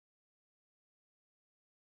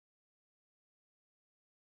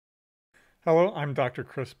Hello, I'm Dr.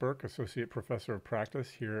 Chris Burke, Associate Professor of Practice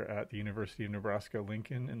here at the University of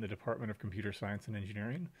Nebraska-Lincoln in the Department of Computer Science and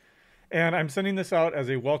Engineering. And I'm sending this out as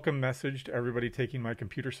a welcome message to everybody taking my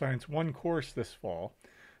Computer Science 1 course this fall,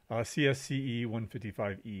 CSCE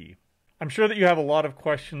 155E. I'm sure that you have a lot of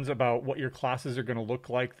questions about what your classes are going to look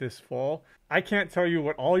like this fall. I can't tell you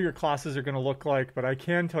what all your classes are going to look like, but I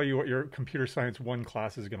can tell you what your Computer Science 1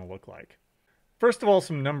 class is going to look like. First of all,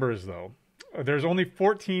 some numbers though. There's only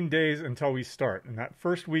 14 days until we start, and that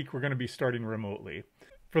first week we're going to be starting remotely.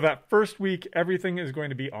 For that first week, everything is going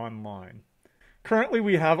to be online. Currently,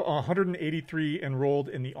 we have 183 enrolled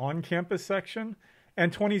in the on-campus section,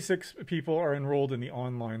 and 26 people are enrolled in the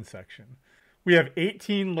online section. We have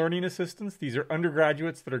 18 learning assistants. These are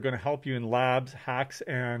undergraduates that are going to help you in labs, hacks,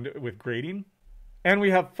 and with grading. And we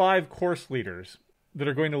have 5 course leaders that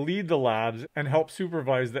are going to lead the labs and help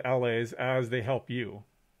supervise the LAs as they help you.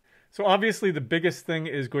 So obviously the biggest thing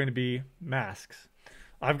is going to be masks.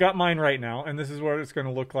 I've got mine right now, and this is what it's going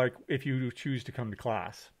to look like if you choose to come to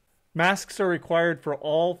class. Masks are required for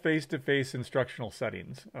all face-to-face instructional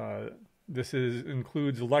settings. This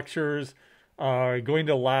includes lectures, going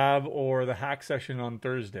to lab, or the hack session on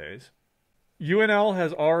Thursdays. UNL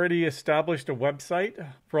has already established a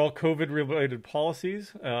website for all COVID-related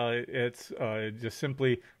policies. It's just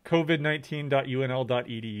simply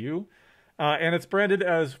covid19.unl.edu. And it's branded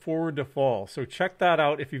as Forward to Fall, so check that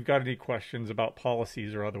out if you've got any questions about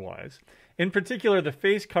policies or otherwise. In particular, the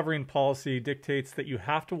face covering policy dictates that you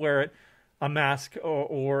have to wear a mask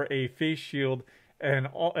or a face shield in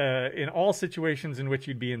all situations in which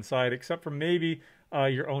you'd be inside, except for maybe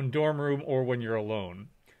your own dorm room or when you're alone.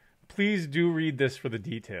 Please do read this for the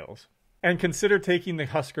details. And consider taking the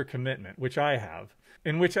Husker commitment, which I have,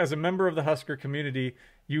 in which as a member of the Husker community,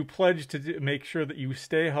 you pledge to make sure that you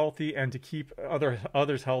stay healthy and to keep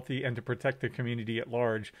others healthy and to protect the community at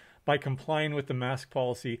large by complying with the mask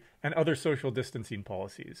policy and other social distancing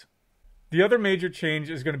policies. The other major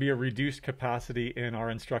change is going to be a reduced capacity in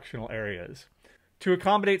our instructional areas. To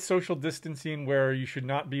accommodate social distancing where you should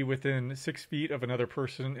not be within 6 feet of another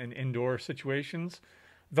person in indoor situations,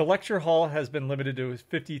 the lecture hall has been limited to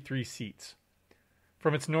 53 seats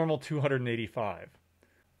from its normal 285.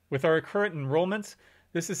 With our current enrollments,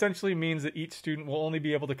 this essentially means that each student will only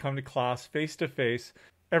be able to come to class face-to-face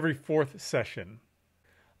every 4th session.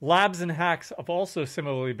 Labs and hacks have also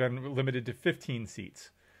similarly been limited to 15 seats.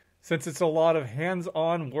 Since it's a lot of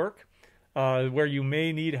hands-on work where you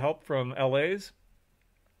may need help from LAs,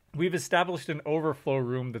 we've established an overflow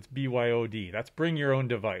room that's BYOD. That's bring your own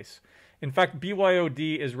device. In fact,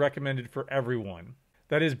 BYOD is recommended for everyone.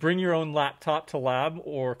 That is, bring your own laptop to lab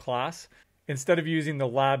or class instead of using the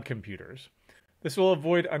lab computers. This will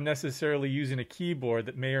avoid unnecessarily using a keyboard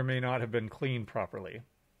that may or may not have been cleaned properly.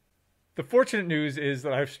 The fortunate news is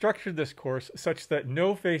that I've structured this course such that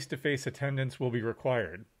no face-to-face attendance will be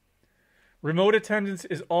required. Remote attendance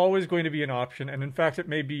is always going to be an option, and in fact it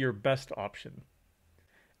may be your best option.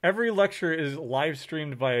 Every lecture is live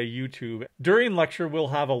streamed via YouTube. During lecture, we'll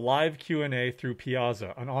have a live Q&A through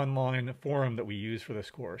Piazza, an online forum that we use for this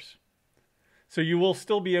course. So you will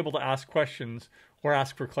still be able to ask questions or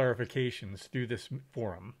ask for clarifications through this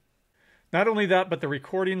forum. Not only that, but the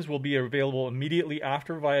recordings will be available immediately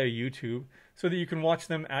after via YouTube so that you can watch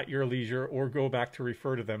them at your leisure or go back to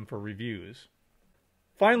refer to them for reviews.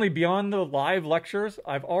 Finally, beyond the live lectures,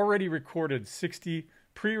 I've already recorded 60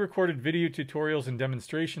 pre-recorded video tutorials and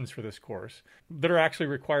demonstrations for this course that are actually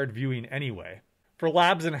required viewing anyway. For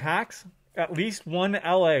labs and hacks, at least one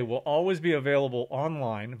LA will always be available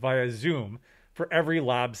online via Zoom for every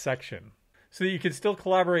lab section, so that you can still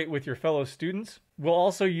collaborate with your fellow students. We'll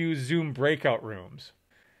also use Zoom breakout rooms.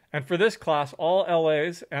 And for this class, all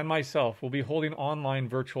LAs and myself will be holding online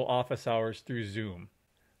virtual office hours through Zoom.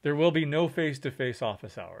 There will be no face-to-face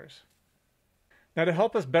office hours. Now, to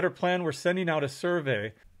help us better plan, we're sending out a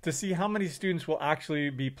survey to see how many students will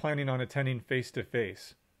actually be planning on attending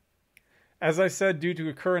face-to-face. As I said, due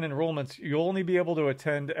to current enrollments, you'll only be able to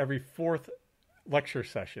attend every 4th lecture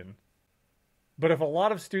session. But if a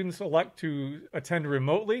lot of students elect to attend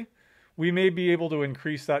remotely, we may be able to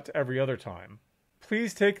increase that to every other time.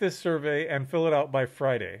 Please take this survey and fill it out by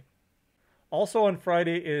Friday. Also on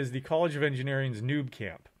Friday is the College of Engineering's Noob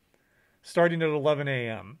Camp, starting at 11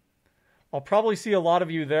 a.m. I'll probably see a lot of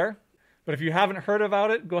you there, but if you haven't heard about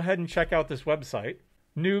it, go ahead and check out this website,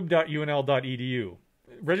 noob.unl.edu.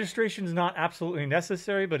 Registration is not absolutely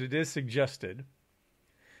necessary, but it is suggested.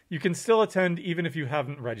 You can still attend even if you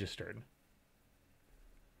haven't registered.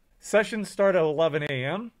 Sessions start at 11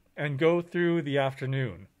 a.m. and go through the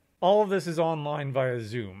afternoon. All of this is online via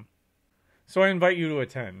Zoom, so I invite you to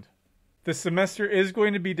attend. This semester is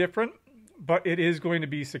going to be different. but it is going to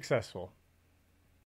be successful.